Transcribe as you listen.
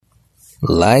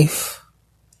life,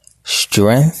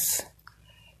 strength,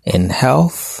 and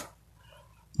health,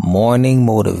 morning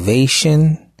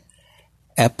motivation,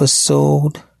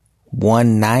 episode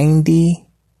 190,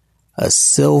 a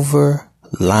silver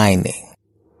lining.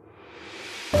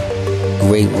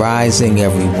 Great rising,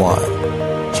 everyone.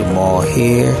 Jamal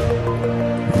here,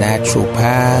 natural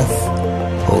path,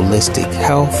 holistic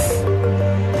health,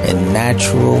 and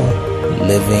natural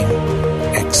living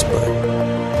expert.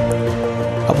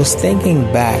 I was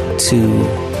thinking back to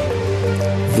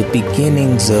the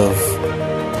beginnings of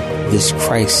this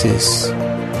crisis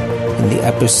in the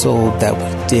episode that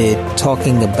we did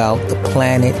talking about the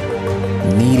planet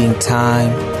needing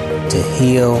time to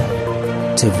heal,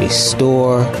 to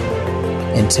restore,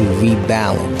 and to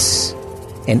rebalance,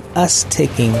 and us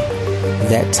taking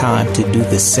that time to do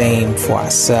the same for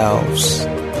ourselves.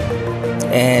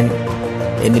 And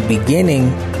in the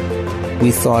beginning,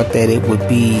 we thought that it would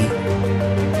be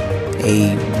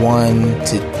a 1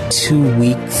 to 2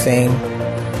 week thing.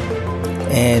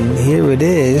 And here it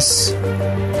is,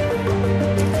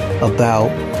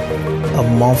 about a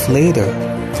month later,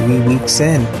 3 weeks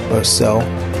in or so.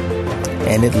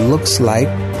 And it looks like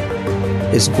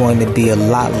it's going to be a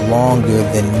lot longer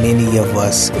than many of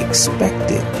us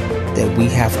expected, that we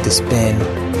have to spend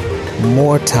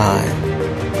more time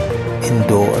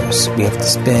indoors. We have to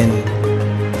spend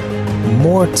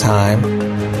more time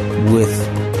with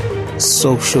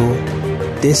social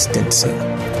distancing.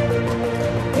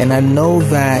 And I know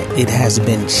that it has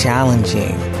been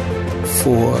challenging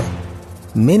for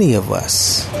many of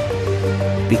us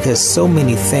because so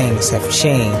many things have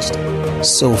changed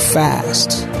so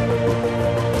fast.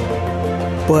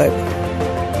 But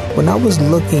when I was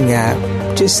looking at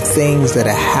just things that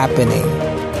are happening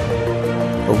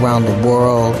around the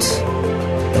world,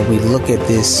 and we look at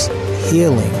this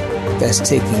healing that's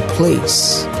taking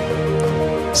place,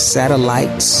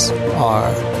 satellites are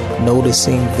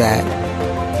noticing that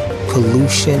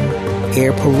pollution,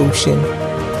 air pollution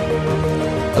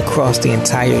across the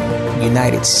entire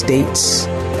United States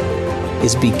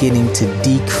is beginning to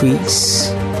decrease.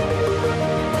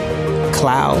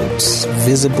 Clouds,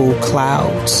 visible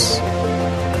clouds,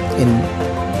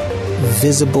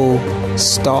 invisible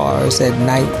stars at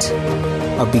night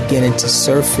are beginning to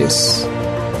surface.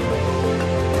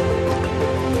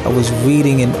 I was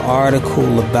reading an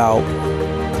article about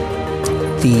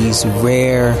these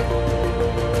rare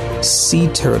sea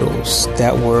turtles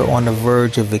that were on the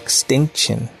verge of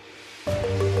extinction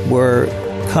were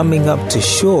coming up to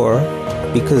shore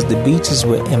because the beaches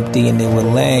were empty and they were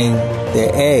laying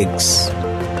their eggs.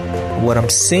 What I'm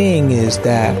seeing is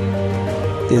that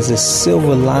there's a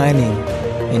silver lining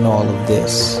in all of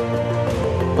this.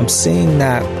 I'm seeing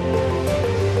that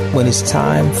when it's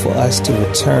time for us to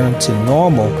return to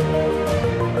normal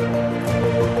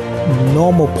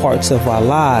parts of our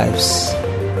lives,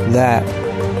 that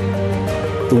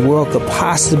the world could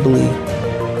possibly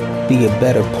be a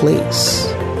better place.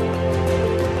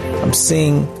 I'm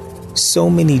seeing so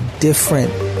many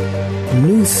different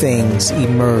new things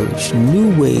emerge,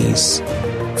 new ways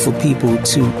for people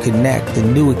to connect, the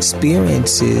new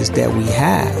experiences that we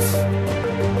have.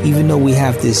 Even though we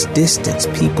have this distance,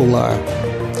 people are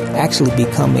actually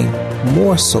becoming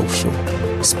more social,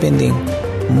 spending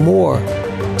more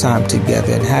time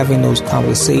together and having those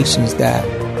conversations that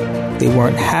they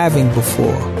weren't having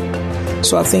before.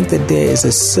 So I think that there is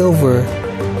a silver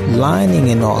lining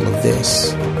in all of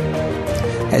this.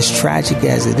 As tragic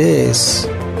as it is,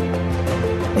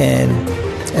 and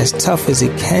as tough as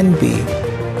it can be,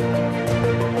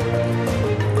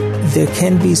 there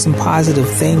can be some positive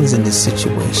things in this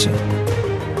situation.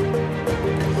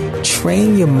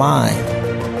 Train your mind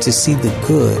to see the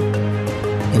good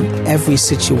in every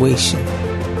situation.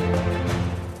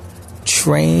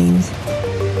 Train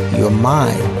your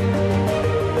mind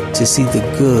to see the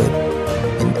good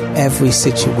in every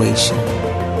situation.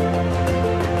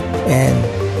 And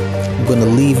I'm going to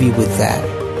leave you with that.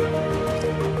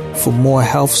 For more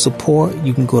health support,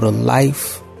 you can go to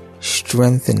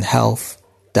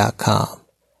lifestrengthandhealth.com.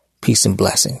 Peace and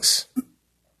blessings.